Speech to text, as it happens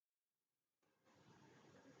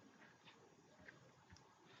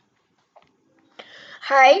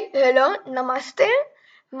Hi, hello, namaste.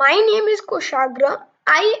 My name is Koshagra.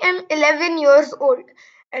 I am 11 years old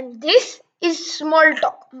and this is Small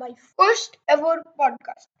Talk, my first ever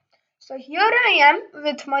podcast. So here I am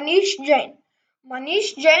with Manish Jain.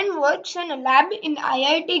 Manish Jain works in a lab in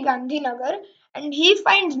IIT Gandhinagar and he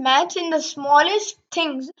finds maths in the smallest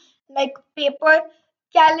things like paper,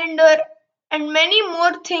 calendar, and many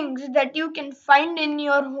more things that you can find in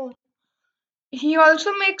your home. He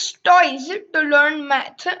also makes toys to learn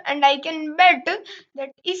math, and I can bet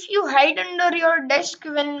that if you hide under your desk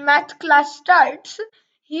when math class starts,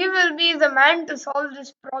 he will be the man to solve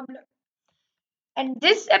this problem. And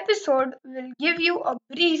this episode will give you a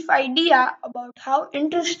brief idea about how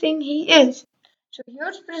interesting he is. So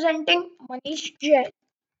here's presenting Manish Jain.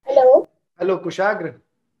 Hello. Hello, Kushagra.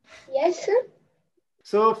 Yes, sir.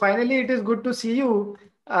 So finally, it is good to see you.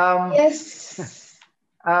 Um, Yes.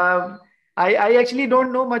 um, I actually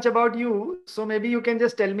don't know much about you, so maybe you can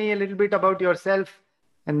just tell me a little bit about yourself,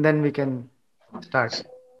 and then we can start. So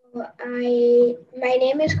my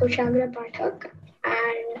name is Kushagra Pathak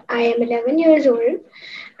and I am 11 years old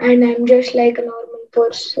and I'm just like a normal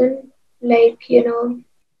person, like,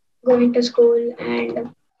 going to school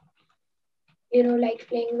and, like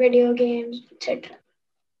playing video games, etc.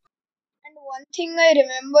 And one thing I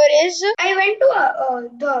remember is I went to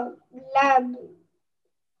the lab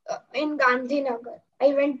in Gandhinagar.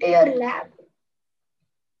 I went to your lab.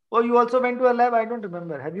 Oh, you also went to a lab? I don't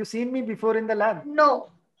remember. Have you seen me before in the lab?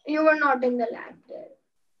 No, you were not in the lab there.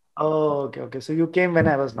 Oh, okay, okay. So you came when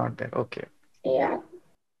I was not there. Okay. Yeah,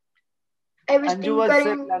 I was Anju was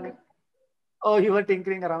tinkering. planning. Oh, you were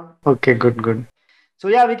tinkering around. Okay, good, good. So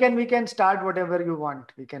yeah, we can start whatever you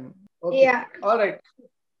want. We can. Okay. Yeah. All right.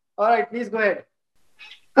 All right. Please go ahead.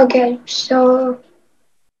 Okay, so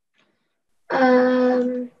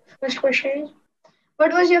um, first question is,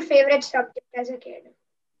 what was your favorite subject as a kid?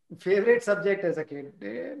 Favorite subject as a kid?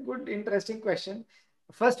 Good, interesting question.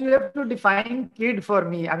 First, you have to define kid for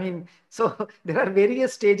me. I mean, so there are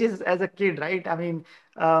various stages as a kid, right? I mean,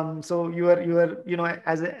 so you are,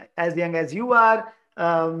 as young as you are,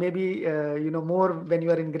 maybe more when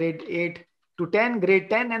you are in grade 8 to 10, grade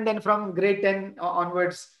 10, and then from grade 10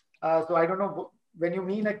 onwards. So I don't know when you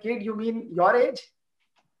mean a kid, you mean your age?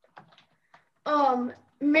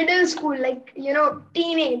 Middle school, like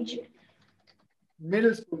teenage.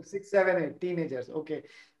 Middle school, 6, 7, 8, teenagers. Okay.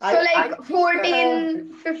 So I like think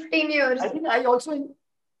 14, 15 years. I think I also,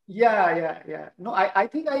 yeah, yeah, yeah. No, I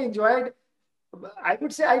think I enjoyed, I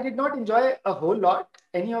would say I did not enjoy a whole lot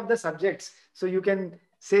any of the subjects. So you can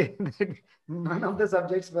say that none of the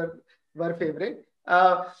subjects were favorite.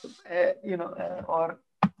 Or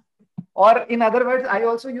in other words, I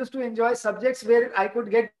also used to enjoy subjects where I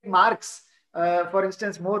could get marks. For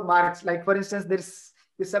instance, more marks. Like for instance, there's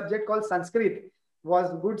this subject called Sanskrit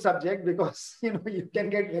was good subject because you can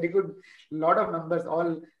get very good lot of numbers,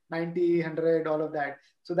 all 90, 100, all of that.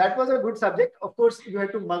 So that was a good subject. Of course, you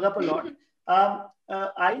had to mug up a lot.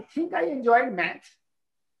 I think I enjoyed math.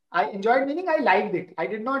 I enjoyed meaning I liked it. I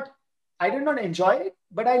did not enjoy it,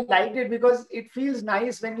 but I liked it because it feels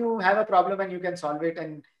nice when you have a problem and you can solve it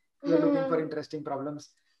and you're looking for interesting problems.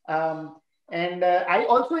 Um, and I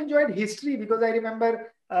also enjoyed history because I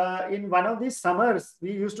remember in one of these summers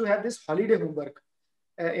we used to have this holiday homework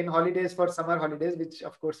in holidays for summer holidays, which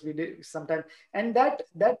of course we did sometime. And that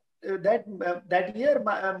year,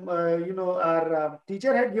 our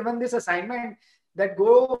teacher had given this assignment that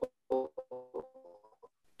go to,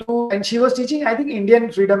 and she was teaching, I think,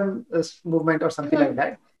 Indian freedom movement or something like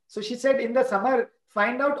that. So she said, in the summer,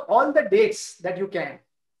 find out all the dates that you can,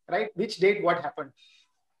 right? Which date, what happened.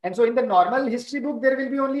 And so in the normal history book, there will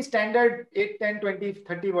be only standard 8, 10, 20,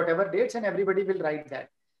 30, whatever dates, and everybody will write that.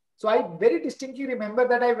 So I very distinctly remember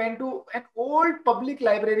that I went to an old public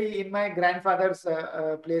library in my grandfather's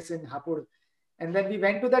place in Hapur. And then we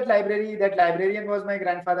went to that library. That librarian was my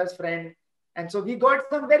grandfather's friend. And so we got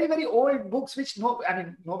some very, very old books, which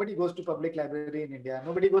nobody goes to public library in India.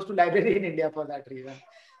 Nobody goes to library in India for that reason.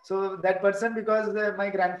 So that person, because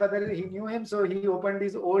my grandfather, he knew him, so he opened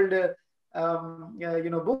these old,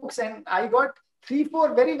 books, and I got 3,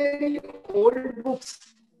 4 very, very old books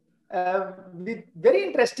with very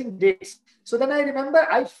interesting dates. So then I remember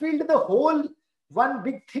I filled the whole one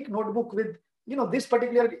big thick notebook with, this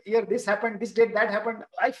particular year, this happened, this date, that happened.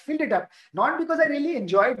 I filled it up, not because I really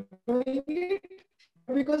enjoyed doing it,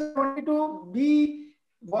 but because I wanted to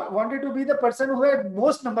be the person who had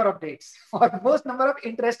most number of dates or most number of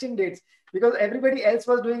interesting dates, because everybody else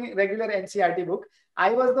was doing regular NCRT book.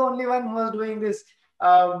 I was the only one who was doing this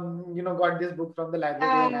got this book from the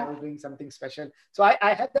library and I was doing something special. So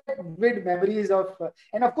I have that vivid memories of,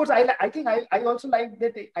 and of course, I think I also liked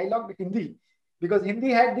that I loved Hindi because Hindi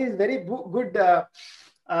had these very good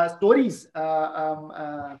stories.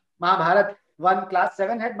 Mahabharat, one class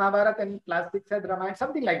 7 had Mahabharat and class 6 had Ramayana,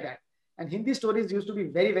 something like that. And Hindi stories used to be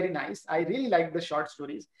very, very nice. I really liked the short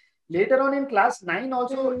stories. Later on in class 9,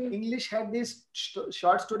 also English had these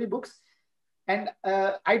short story books. And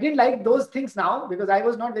I didn't like those things now because I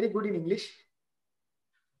was not very good in English.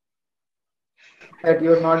 That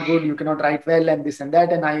you're not good, you cannot write well, and this and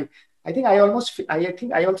that. And I think I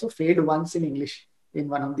also failed once in English in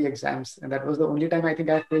one of the exams, and that was the only time I think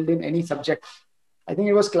I failed in any subject. I think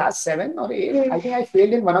it was class 7 or 8. I think I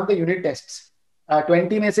failed in one of the unit tests.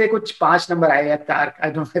 20 में से कुछ 5 number आए या 4. I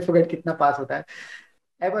don't I forget कितना पास होता है.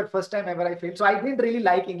 Ever first time ever I failed. So I didn't really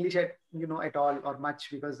like English at all or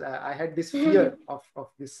much because I had this fear of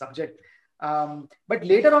this subject. But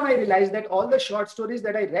later on I realized that all the short stories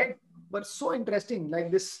that I read were so interesting.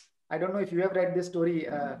 Like this, I don't know if you have read this story.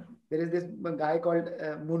 There is this guy called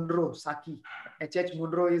Munro Saki. H.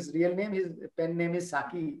 Munro, his real name, his pen name is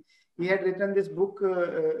Saki. He had written this book,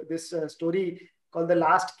 this story called The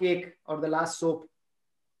Last Cake or The Last Soap,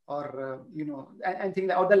 or I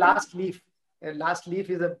think, or The Last Leaf. Last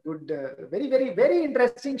Leaf is a good, very, very, very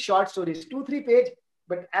interesting short stories, 2-3 page,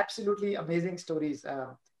 but absolutely amazing stories.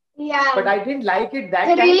 Yeah. But I didn't like it that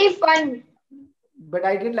They're time. really fun. But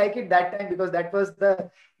I didn't like it that time because that was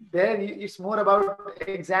it's more about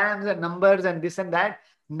exams and numbers and this and that.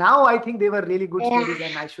 Now I think they were really good stories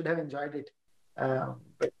and I should have enjoyed it.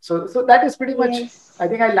 So that is pretty much. I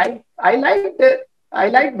think I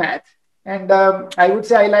liked math, and I would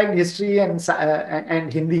say I liked history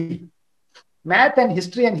and Hindi. Math and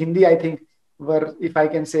history and Hindi, I think, were, if I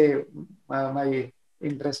can say, my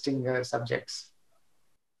interesting subjects.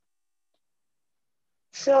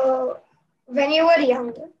 So, when you were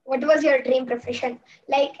young, what was your dream profession?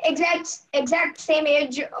 Like exact same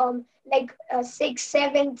age, like sixth,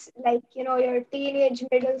 seventh, like your teenage,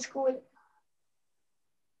 middle school.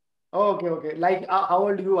 Okay. Like how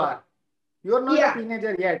old you are? You are not a Yeah,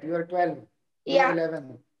 teenager yet. You are 12. You are yeah.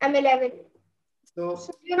 11. I'm 11. So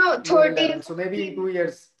So you are 13, 11. So maybe in 2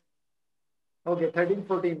 years. Okay, 13,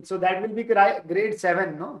 14. So that will be grade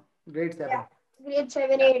 7, no? Grade 7. yeah, grade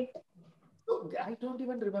 7, Yeah. 8. So I don't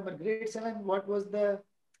even remember. Grade 7, what was the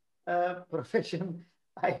profession?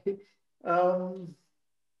 I um,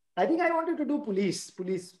 I think I wanted to do police.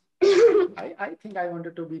 Police. I think I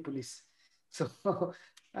wanted to be police. So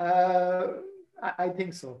I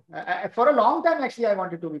think so. For a long time, actually, I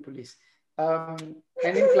wanted to be police. And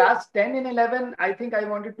in class 10 and 11, I think I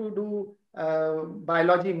wanted to do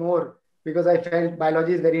biology more because I felt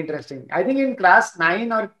biology is very interesting. I think in class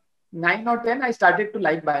 9 or 10, I started to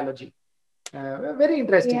like biology. Very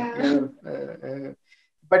interesting. Yeah.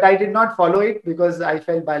 But I did not follow it because I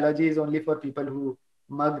felt biology is only for people who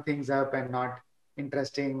mug things up and not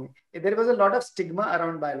interesting. There was a lot of stigma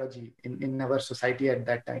around biology in our society at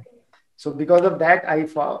that time. So because of that, I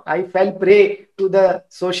fell prey to the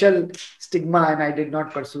social stigma and I did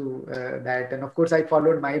not pursue that. And of course, I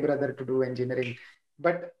followed my brother to do engineering.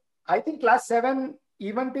 But I think class 7,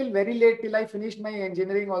 even till very late, till I finished my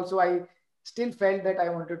engineering, also I still felt that I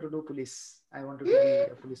wanted to do police. I wanted to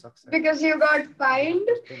be a police officer. Because you got fined.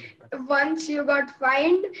 Once you got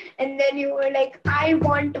fined, and then you were like, I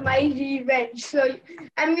want my revenge. So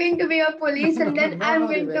I'm going to be a police, and then I'm No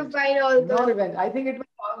going to revenge. find all No those. revenge. I think it was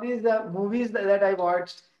all these movies that I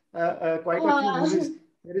watched, quite a few movies.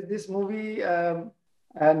 There is this movie,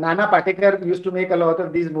 Nana Patekar used to make a lot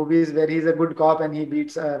of these movies where he's a good cop and he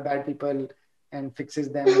beats bad people and fixes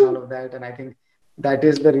them and all of that. And I think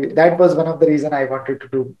that was one of the reason I wanted to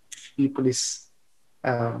do be police.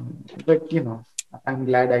 But I'm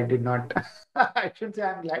glad I did not. I shouldn't say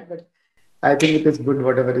I'm glad, but I think it is good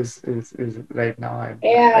whatever is right now. I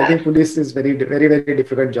Yeah. think police is very very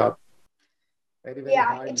difficult job. Very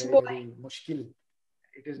Yeah, hard, it's very boring. mushkil.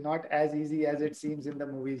 It is not as easy as it seems in the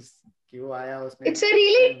movies. कि वो आया उसने It's a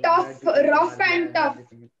really bad tough, people को rough मार दिया and and tough.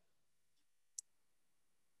 everything.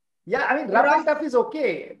 Yeah, I mean, rough and Rough. tough is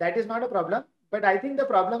okay. That is not a problem. But I think the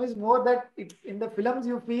problem is more that in the films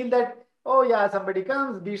you feel that, oh yeah, somebody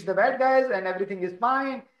comes, beats the bad guys, and everything is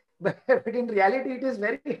fine. But in reality, it is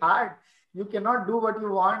very hard. You cannot do what you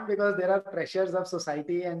want because there are pressures of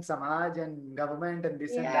society and samaj and government and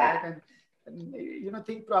this and Yeah. that. And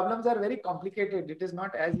think problems are very complicated. It is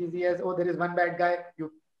not as easy as, oh, there is one bad guy.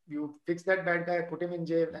 You fix that bad guy, put him in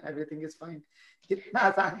jail, and everything is fine. इतना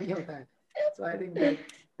आसान नहीं होता है. So I think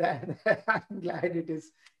that I'm glad it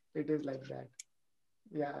is like that.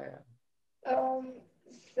 Yeah. Um.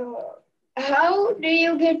 So How do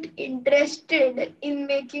you get interested in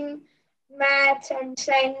making maths and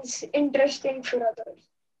science interesting for others?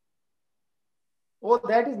 Oh,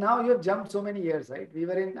 that is now you have jumped so many years, right? We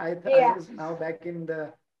were in, I Yeah. was now back in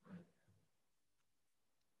the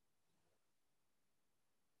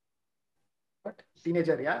what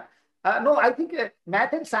teenager, yeah. No, I think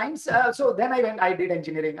math and science. So then I did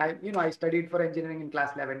engineering. I studied for engineering in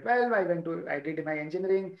class 11, 12. I did my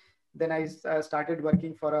engineering. Then I started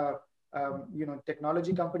working for a,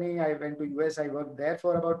 technology company. I went to US. I worked there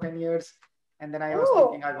for about 10 years. And then I was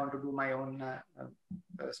Oh. thinking I want to do my own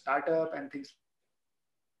startup and things like that.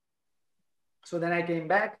 So then I came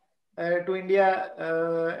back to India,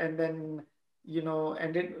 and then,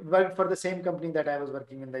 and it worked for the same company that I was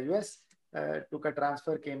working in the US. Took a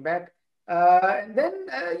transfer, came back. And then,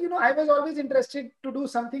 I was always interested to do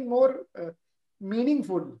something more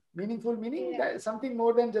meaningful. Meaningful meaning Yeah. that something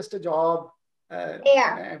more than just a job,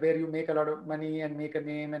 Yeah. where you make a lot of money and make a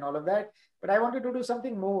name and all of that. But I wanted to do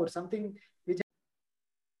something more, something which has a lot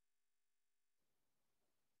of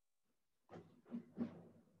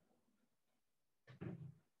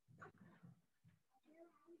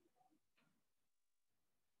impact on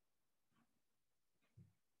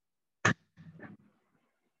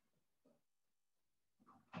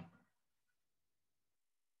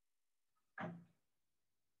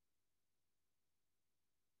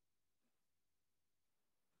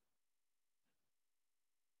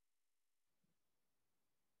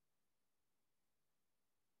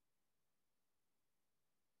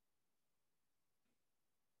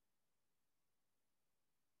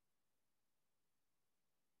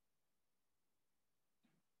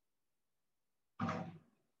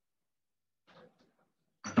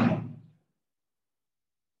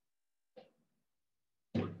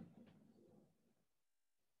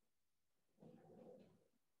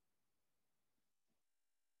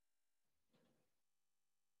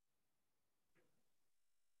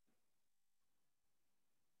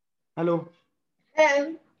Hello.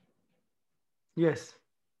 Um, Yes.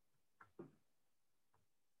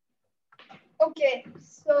 okay.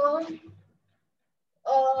 So,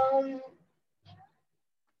 um,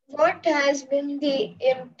 what has been the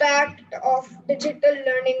impact of digital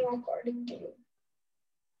learning according to you?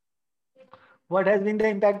 What has been the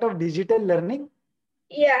impact of digital learning?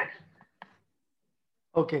 Yeah.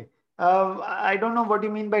 Okay. I don't know what you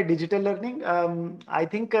mean by digital learning. I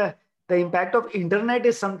think the impact of internet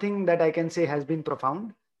is something that I can say has been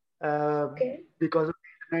profound. Uh, Okay. because of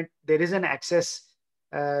the internet, there is an access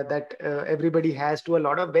that everybody has to a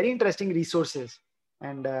lot of very interesting resources.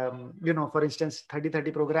 And, for instance,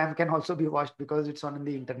 3030 program can also be watched because it's on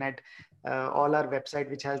the internet. All our website,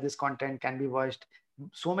 which has this content, can be watched.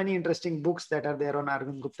 So many interesting books that are there on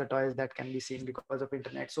Arvind Gupta toys that can be seen because of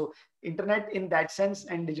internet. So internet in that sense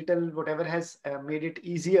and digital whatever has made it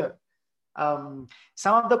easier.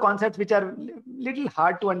 Some of the concepts which are little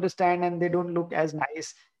hard to understand and they don't look as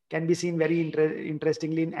nice can be seen very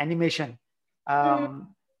interestingly in animation. Mm,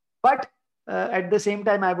 But at the same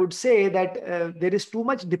time I would say that there is too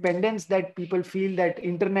much dependence that people feel that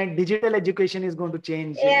internet digital education is going to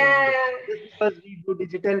change, and yeah. just because we do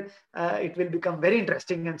digital it will become very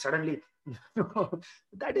interesting and suddenly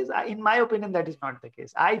that is, in my opinion, that is not the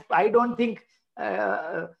case. I don't think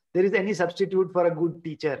there is any substitute for a good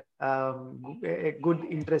teacher, a good,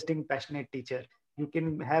 interesting, passionate teacher. You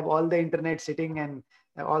can have all the internet sitting and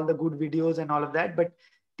all the good videos and all of that, but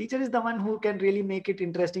teacher is the one who can really make it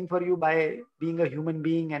interesting for you by being a human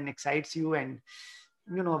being and excites you and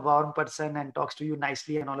a warm person and talks to you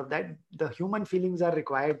nicely and all of that. The human feelings are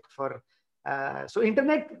required for. So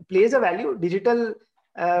internet plays a value. Digital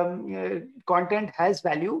content has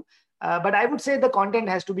value, but I would say the content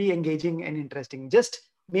has to be engaging and interesting. Just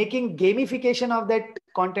making gamification of that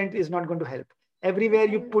content is not going to help. Everywhere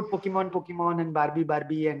you Mm, put Pokemon and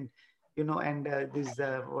Barbie and and these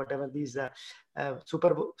whatever these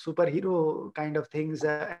superhero kind of things,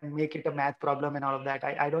 and make it a math problem and all of that.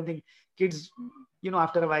 I don't think kids,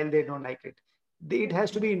 after a while they don't like it. It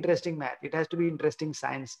has to be interesting math. It has to be interesting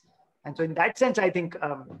science. And so in that sense, I think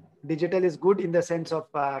digital is good in the sense of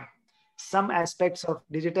some aspects of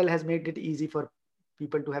digital has made it easy for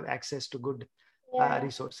people to have access to good yeah.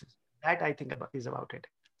 resources. That I think is about it.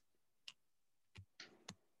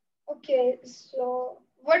 Okay. So,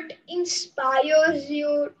 what inspires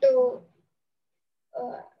you to,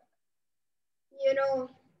 uh, you know,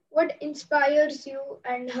 what inspires you,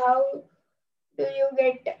 and how do you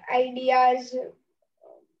get ideas,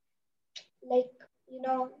 like,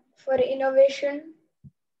 for innovation?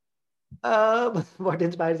 What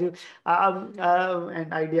inspires you,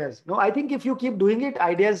 and ideas? No, I think if you keep doing it,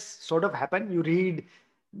 ideas sort of happen. You read,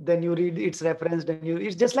 then you read its reference, then you,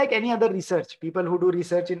 it's just like any other research. People who do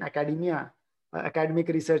research in academia, academic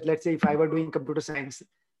research, let's say if I were doing computer science,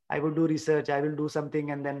 I would do research, I will do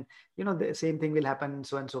something, and then the same thing will happen,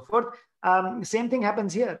 so on and so forth. Same thing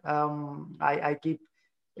happens here. I keep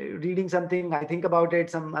reading something, I think about it,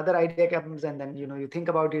 some other idea comes, and then you think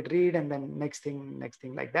about it, read, and then next thing,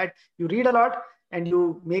 like that. You read a lot and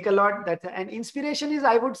you make a lot. That's, and inspiration is,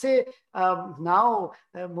 I would say, now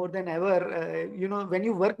more than ever, when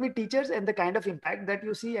you work with teachers and the kind of impact that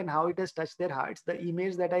you see and how it has touched their hearts, the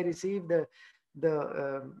emails that I receive, the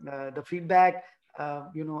feedback,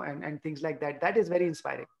 and things like that, that is very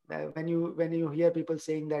inspiring. When you hear people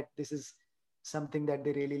saying that this is something that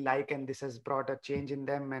they really like and this has brought a change in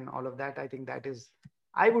them and all of that, I think that is,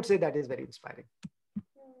 I would say, that is very inspiring.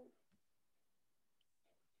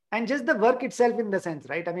 And just the work itself, in the sense,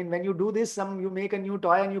 right? I mean, when you do this, you make a new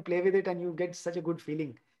toy and you play with it and you get such a good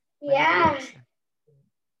feeling when it Yeah. works.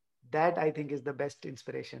 That, I think, is the best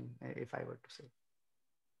inspiration, if I were to say.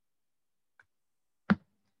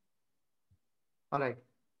 All right.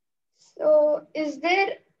 So, is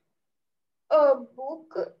there a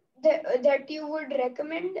book that you would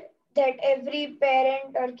recommend that every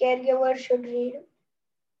parent or caregiver should read?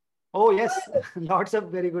 Oh, yes, lots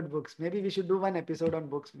of very good books. Maybe we should do one episode on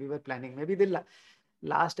books. We were planning. Maybe the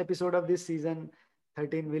last episode of this season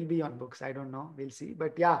 13 will be on books. I don't know. We'll see.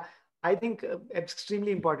 But yeah, I think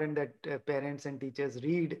extremely important that parents and teachers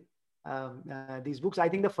read these books. I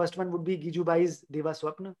think the first one would be Gijubai's Deva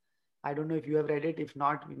Swapna. I don't know if you have read it. If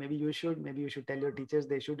not, maybe you should. Maybe you should tell your teachers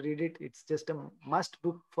they should read it. It's just a must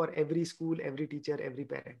book for every school, every teacher, every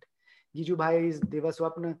parent. Gijubai's Deva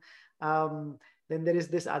Swapna. Then there is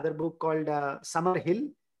this other book called Summer Hill,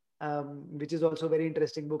 which is also a very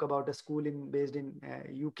interesting book about a school based in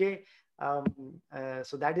UK.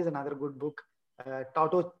 So that is another good book.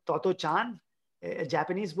 Toto Chan, a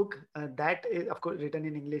Japanese book that is, of course, written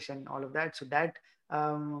in English and all of that. So that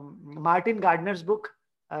Martin Gardner's book,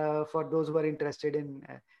 for those who are interested in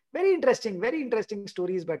very interesting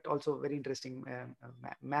stories, but also very interesting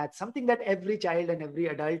math, something that every child and every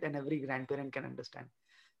adult and every grandparent can understand.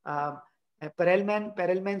 Um,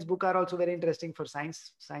 Perelman's book are also very interesting for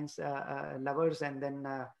science lovers. And then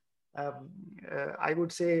I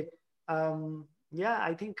would say, yeah,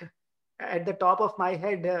 I think at the top of my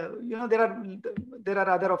head, there are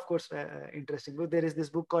other, of course, interesting books. There is this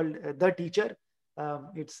book called The Teacher.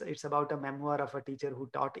 It's about a memoir of a teacher who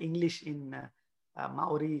taught English in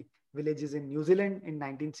Maori villages in New Zealand in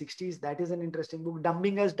 1960s. That is an interesting book.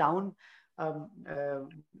 Dumbing Us Down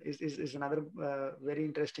is another very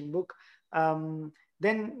interesting book.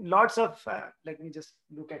 Then lots of, let me just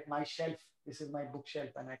look at my shelf. This is my bookshelf,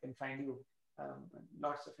 and I can find you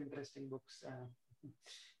lots of interesting books.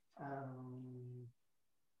 Um,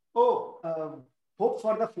 Hope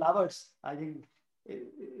for the Flowers. I think,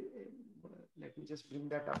 let me just bring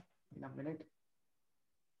that up in a minute.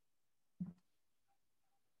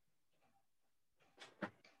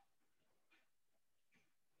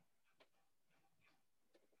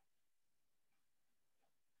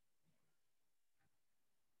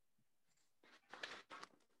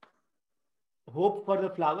 Hope for the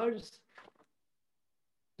Flowers,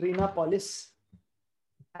 Trina Pollis.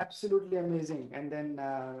 Absolutely amazing. And then,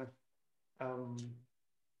 um,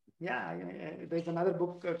 yeah, there's another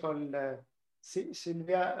book called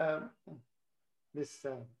Sylvia, this,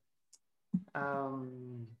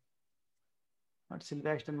 not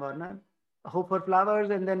Sylvia Ashton Warner, Hope for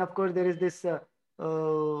Flowers. And then, of course, there is this, there's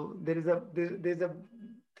a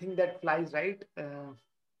thing that flies, right?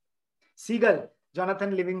 Seagull,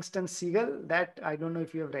 Jonathan Livingston Seagull. That, I don't know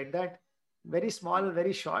if you have read that. Very small,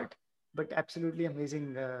 very short, but absolutely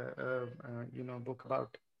amazing, book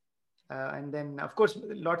about. And then, of course,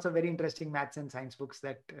 lots of very interesting maths and science books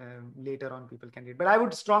that later on people can read. But I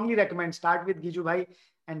would strongly recommend start with Giju Bhai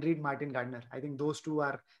and read Martin Gardner. I think those two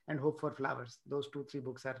are, and Hope for Flowers. Those two, three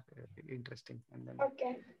books are interesting. And then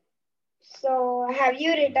Okay. So, have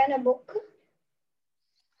you written a book?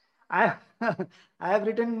 I I have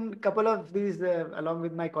written a couple of these along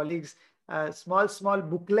with my colleagues, small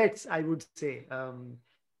booklets, I would say,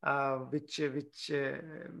 which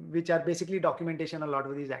are basically documentation a lot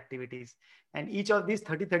of these activities. And each of these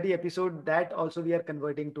 30 episode, that also we are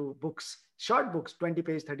converting to books, short books,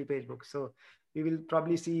 20-page, 30-page books. So we will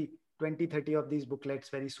probably see 20-30 of these booklets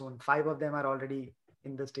very soon. 5 of them are already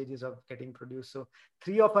in the stages of getting produced. So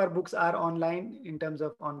 3 of our books are online in terms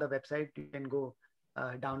of on the website. You can go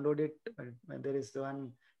download it. There is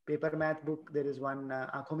one paper math book. There is one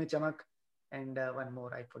Aankhon Mein Chamak, and one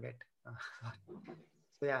more I forget.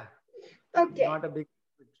 So yeah, Okay. not a big,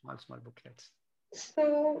 small booklets.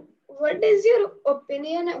 So, what is your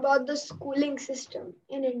opinion about the schooling system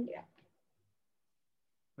in India?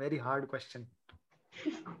 Very hard question.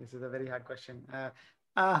 This is a very hard question.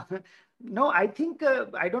 Uh, no, I think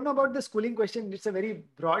I don't know about the schooling question. It's a very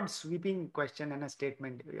broad, sweeping question and a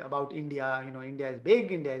statement about India. You know, India is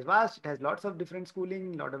big, India is vast. It has lots of different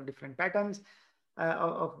schooling, lot of different patterns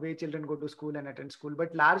of way children go to school and attend school.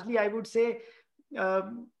 But largely, I would say,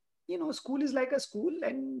 um, school is like a school,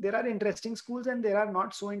 and there are interesting schools and there are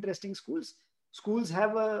not so interesting schools. Schools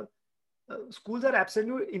have a schools are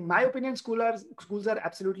absolute, in my opinion, schools are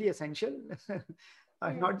absolutely essential.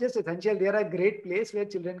 Hmm. Not just essential, they are a great place where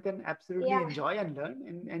children can absolutely Yeah. enjoy and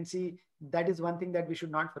learn and see. That is one thing that we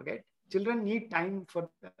should not forget. Children need time for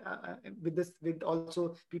with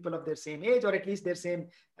also people of their same age, or at least their same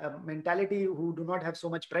mentality, who do not have so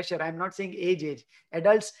much pressure. I'm not saying age.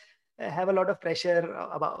 Adults have a lot of pressure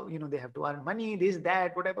about, they have to earn money, this,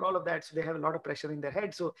 that, whatever, all of that. So they have a lot of pressure in their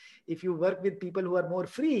head. So if you work with people who are more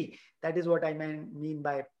free, that is what I mean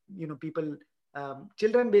by, people,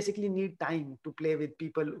 children basically need time to play with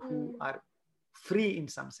people who Hmm. are free in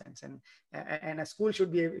some sense, and a school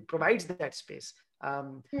should be, it provides that space.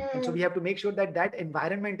 And so we Hmm. have to make sure that that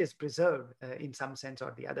environment is preserved in some sense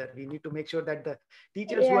or the other. We need to make sure that the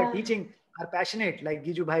teachers who are Yeah. teaching are passionate, like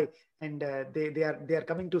Giju bhai, and they are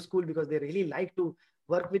coming to school because they really like to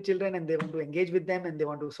work with children, and they want to engage with them, and they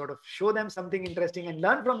want to sort of show them something interesting and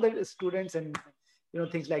learn from the students, and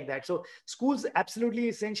things like that. So schools absolutely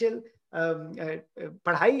essential.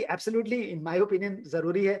 पढ़ाई absolutely in my opinion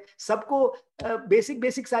जरूरी है सबको. Basic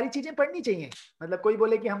basic सारी चीजें पढ़नी चाहिए. मतलब कोई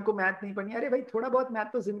बोले कि हमको मैथ नहीं पढ़नी, अरे भाई थोड़ा बहुत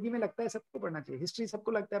मैथ तो जिंदगी में लगता है, सबको पढ़ना चाहिए. हिस्ट्री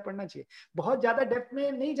सबको लगता है पढ़ना चाहिए. बहुत ज्यादा डेप्थ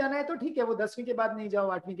में नहीं जाना है तो ठीक है, वो 10वीं के बाद नहीं जाओ,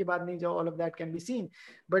 8वीं के बाद नहीं जाओ, all of that can be seen.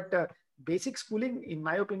 But basic schooling, in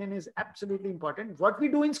my opinion, is absolutely important. What we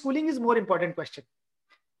do in schooling is more important question.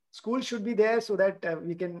 School should be there so that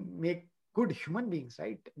we can make good human beings,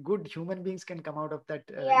 right? Good human beings can come out of that,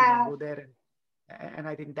 Yeah. go there, and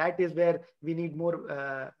I think that is where we need more,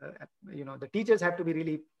 the teachers have to be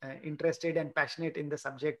really interested and passionate in the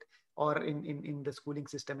subject, or in the schooling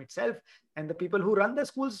system itself. And the people who run the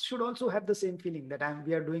schools should also have the same feeling that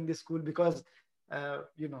we are doing this school because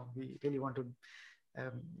we really want to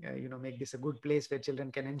make this a good place where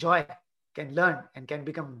children can enjoy, can learn, and can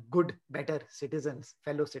become good, better citizens,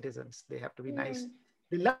 fellow citizens. They have to be nice. Hmm.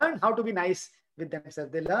 They learn how to be nice with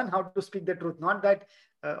themselves. They learn how to speak the truth, not that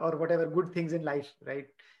or whatever good things in life, right?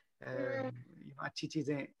 Hmm. अच्छी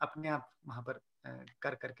चीजें अपने आप वहां पर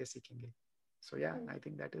कर करके सीखेंगे. So yeah, I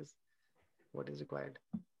think that is what is required.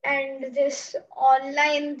 And this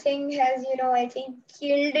online thing has, I think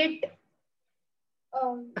killed it.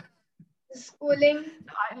 Um, Schooling.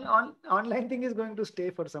 Online thing is going to stay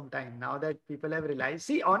for some time now that people have realized.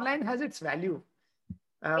 See, online has its value.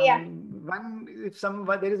 Yeah. One if some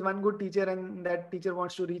there is one good teacher and that teacher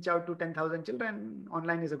wants to reach out to 10,000 children,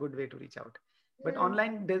 online is a good way to reach out. But Hmm.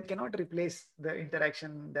 online they cannot replace the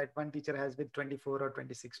interaction that one teacher has with 24 or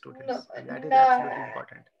 26 No. students, and that is No. absolutely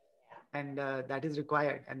important. And that is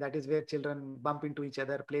required, and that is where children bump into each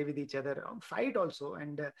other, play with each other, fight also,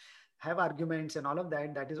 and have arguments and all of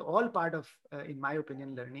that. That is all part of, in my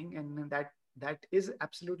opinion, learning, and that is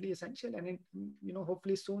absolutely essential. And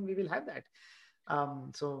hopefully soon we will have that.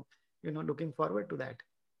 So looking forward to that.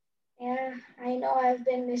 Yeah, I know I've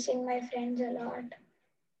been missing my friends a lot.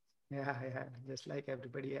 Yeah, just like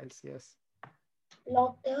everybody else. Yes.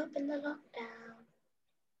 Locked up in the lockdown.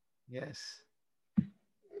 Yes.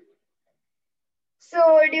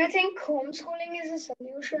 So, do you think homeschooling is a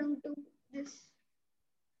solution to this?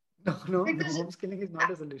 No, Because homeschooling is not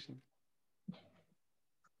a solution.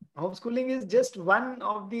 Homeschooling is just one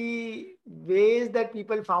of the ways that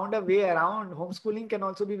people found a way around. Homeschooling can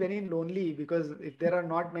also be very lonely, because if there are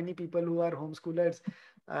not many people who are homeschoolers,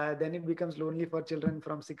 then it becomes lonely for children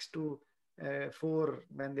from 6 to 4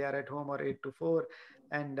 when they are at home, or 8 to 4.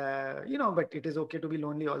 And, but it is okay to be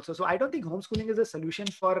lonely also. So I don't think homeschooling is a solution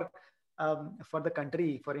for the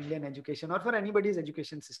country, for Indian education, or for anybody's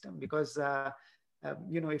education system, because,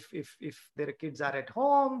 if their kids are at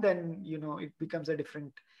home, then, it becomes a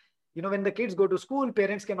different, when the kids go to school,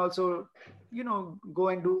 parents can also go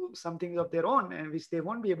and do some things of their own, and which they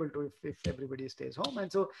won't be able to if everybody stays home.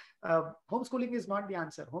 And so homeschooling is not the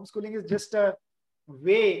answer. Homeschooling is just a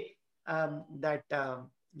way that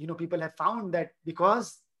people have found that,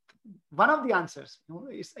 because one of the answers,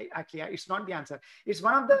 is actually, it's not the answer, it's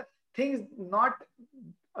one of the things, not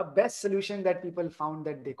a best solution that people found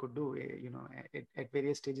that they could do. At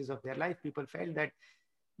various stages of their life, people felt that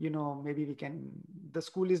maybe we can, the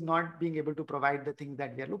school is not being able to provide the things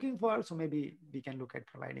that we are looking for. So maybe we can look at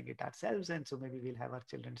providing it ourselves. And so maybe we'll have our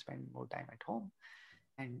children spend more time at home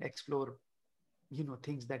and explore,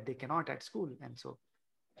 things that they cannot at school. And so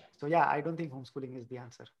yeah, I don't think homeschooling is the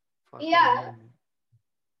answer for Yeah, Indian.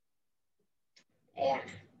 yeah.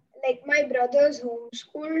 Like my brother's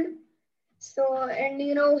homeschooled, so and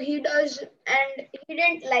he does, and he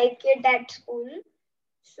didn't like it at school.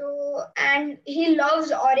 So and he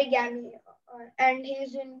loves origami, and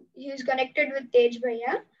he's connected with Tej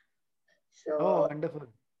Bhaiya. Oh, So wonderful.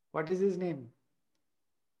 What is his name?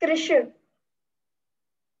 Krishan,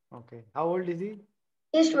 Okay. How old is he?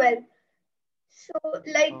 he's 12. So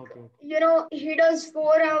like Okay. he does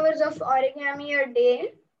 4 hours of origami a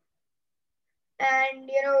day, and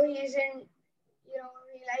he's in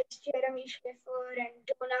he likes Jeremy Schiffer and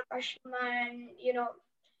Jonah Kashima, and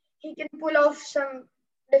he can pull off some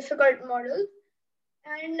difficult models.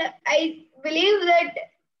 And I believe that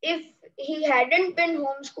if he hadn't been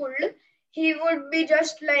homeschooled, he would be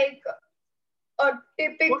just like a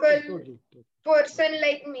typical Totally, totally, totally, person totally.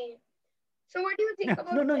 like me. So what do you think No,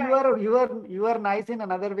 about no, that? you are nice in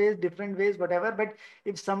another ways, different ways, whatever. But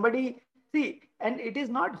if somebody see, and it is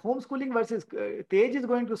not homeschooling versus Tej is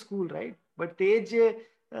going to school, right? But Tej's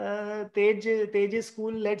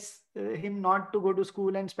school lets him not to go to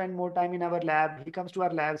school and spend more time in our lab. He comes to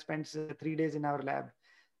our lab, spends 3 days in our lab,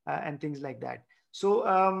 and things like that.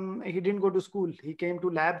 So he didn't go to school. He came to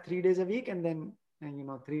lab 3 days a week, and then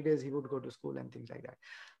 3 days he would go to school and things like that.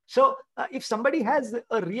 So if somebody has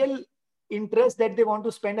a real interest that they want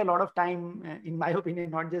to spend a lot of time, in my opinion,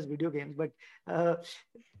 not just video games, but uh,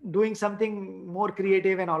 doing something more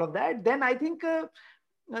creative and all of that, then I think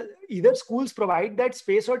either schools provide that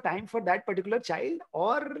space or time for that particular child,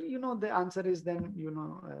 or the answer is then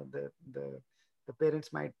the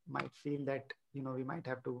parents might feel that we might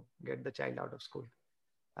have to get the child out of school.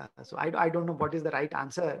 So I don't know what is the right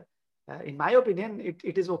answer. In my opinion,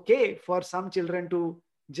 it is okay for some children to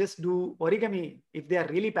just do origami if they are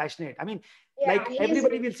really passionate. I mean, Yeah, like he's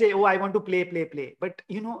everybody will say, oh, I want to play, play, play. But,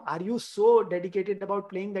 are you so dedicated about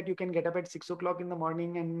playing that you can get up at 6 o'clock in the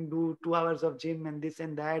morning and do 2 hours of gym and this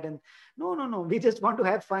and that? And no, no, no. We just want to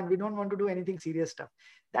have fun. We don't want to do anything serious stuff.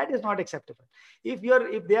 That is not acceptable. If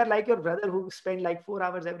they are like your brother who spend like 4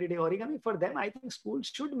 hours every day origami, for them, I think school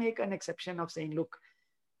should make an exception of saying, look,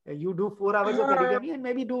 you do 4 hours of uh, origami and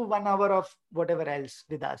maybe do 1 hour of whatever else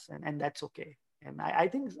with us, and that's okay. And I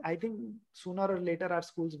think sooner or later our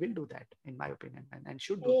schools will do that, in my opinion, and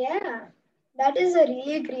should do that. yeah. That is a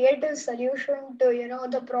really creative solution to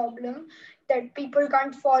the problem that people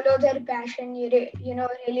can't follow their passion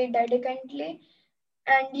really dedicatedly,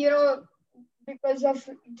 and because of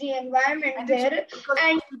the environment And it's there, okay because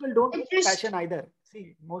and most people don't it have just passion either.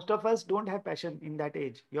 See, most of us don't have passion in that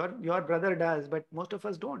age. Your brother does, but most of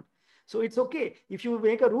us don't. So it's okay if you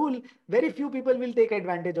make a rule. Very few people will take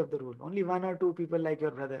advantage of the rule. Only one or two people like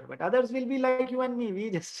your brother, but others will be like you and me. We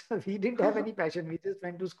just we didn't have any passion. We just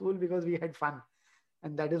went to school because we had fun,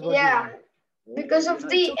 and that is what we yeah, want. because of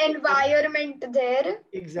It's the okay. environment there.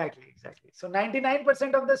 Exactly, exactly. So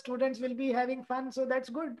 99% of the students will be having fun. So that's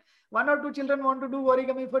good. One or two children want to do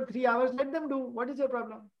origami for 3 hours. Let them do. What is your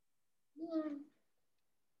problem? Hmm.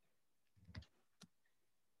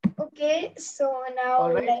 Okay, so now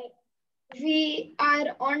All right. like we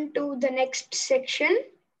are on to the next section,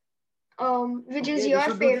 which is Okay, we your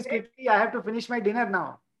should do this favorite. quickly. I have to finish my dinner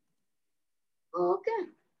now. Okay.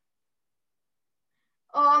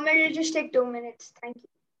 It'll just take 2 minutes. Thank you.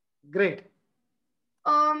 Great.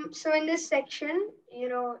 So in this section,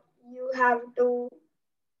 you have to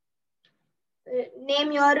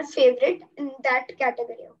name your favorite in that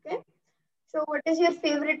category. Okay. So what is your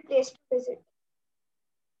favorite place to visit?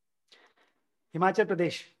 Himachal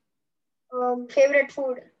Pradesh. Favorite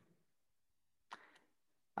food?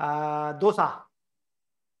 Dosa.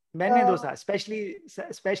 Benne Uh, dosa.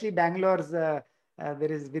 Especially Bangalore's. There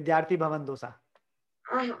is Vidyarthi Bhavan dosa.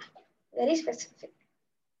 uh very specific.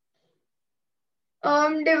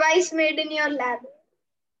 Device made in your lab.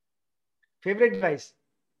 Favorite device.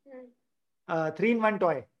 Hmm. 3-in-1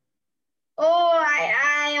 toy. Oh,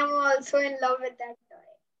 I am also in love with that toy.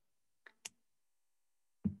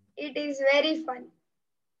 It is very fun.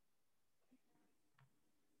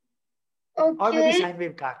 Or maybe Okay. sine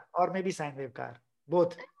wave car. Or maybe sine wave car.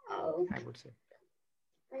 Both, Oh, I would say.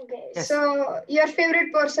 okay. Yes. So your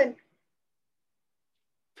favorite person?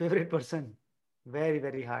 Favorite person. Very,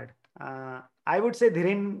 very hard. I would say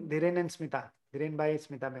Dhiren and Smita. Dhiren by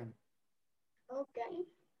Smita Ben. Okay.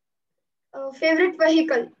 Favorite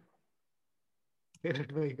vehicle?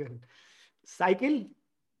 Favorite vehicle. Cycle.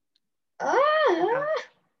 Ah, Yeah.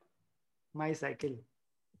 My cycle.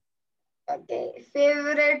 Okay.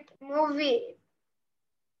 Favorite movie?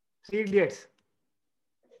 Three Idiots.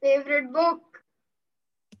 Favorite book?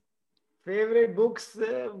 Favorite books?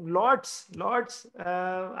 Lots, lots.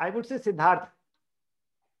 I would say Siddharth,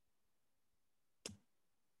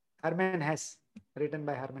 Herman Hesse, written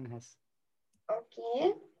by Herman Hesse.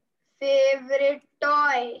 Okay. Favorite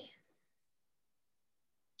toy?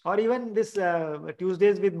 Or even this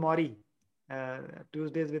Tuesdays with Maury. Uh,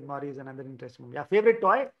 Tuesdays with Maury is another interesting movie. Yeah, favorite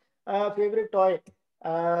toy. Favorite toy.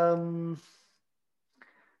 Um,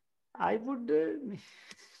 I would.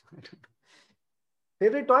 I don't know.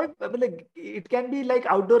 Favorite toy. Like it can be like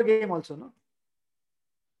outdoor game also, no?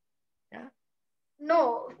 Yeah.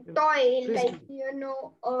 No, toy, like, Frisbee.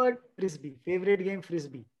 Frisbee. Favorite game.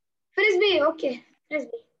 Frisbee. frisbee. Okay,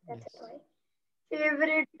 frisbee. That's a Yes. toy.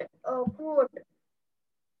 Favorite quote.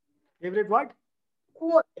 Favorite what?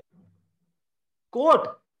 Quote. Quote.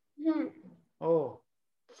 Hmm. Oh.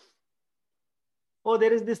 Oh,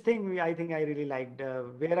 there is this thing I think I really liked.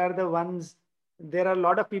 Where are the ones? There are a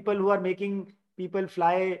lot of people who are making people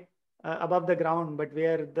fly above the ground, but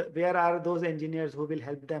where are those engineers who will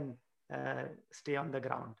help them stay on the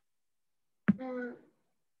ground? Hmm.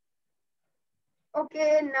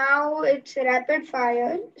 Okay, now it's rapid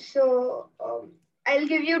fire. So I'll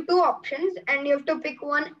give you two options, and you have to pick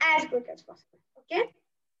one as quick as possible. Okay.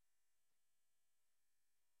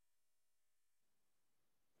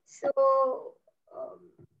 So um,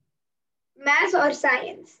 math or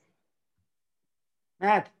science?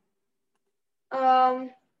 Math.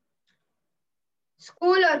 Um,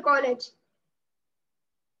 School or college?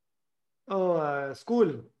 Oh,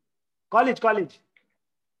 school, college,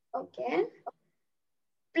 Okay.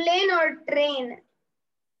 Plane or train?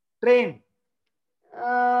 train,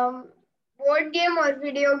 Um, Board game or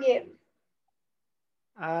video game?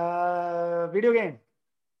 video game,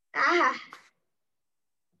 Ah,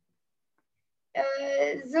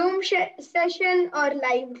 Zoom session or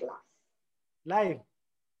live class? live.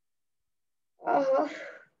 Uh,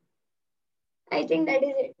 I think that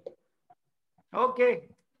is it. Okay,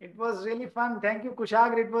 it was really fun. Thank you,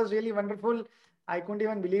 Kushagra. It was really wonderful. I couldn't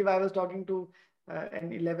even believe I was talking to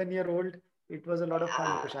an 11-year-old. It was a lot of fun,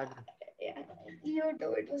 Uh, Kushagra. yeah, you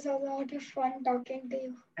too. It was a lot of fun talking to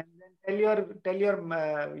you. And then tell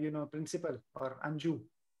your principal or Anju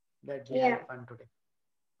that we Yeah, had fun today.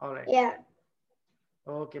 All right. yeah.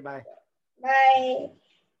 Okay. Bye. Bye.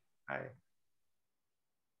 Bye.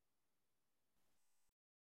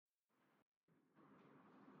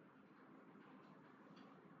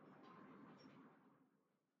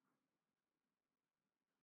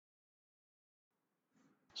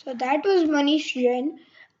 So that was Manish Jain.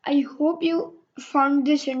 I hope you found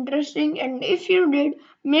this interesting, and if you did,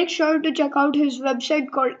 make sure to check out his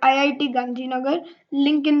website called IIT Gandhinagar,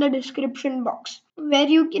 link in the description box, where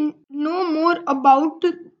you can know more about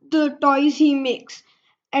the toys he makes.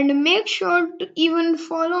 And make sure to even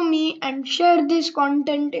follow me and share this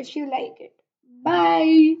content if you like it.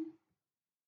 Bye.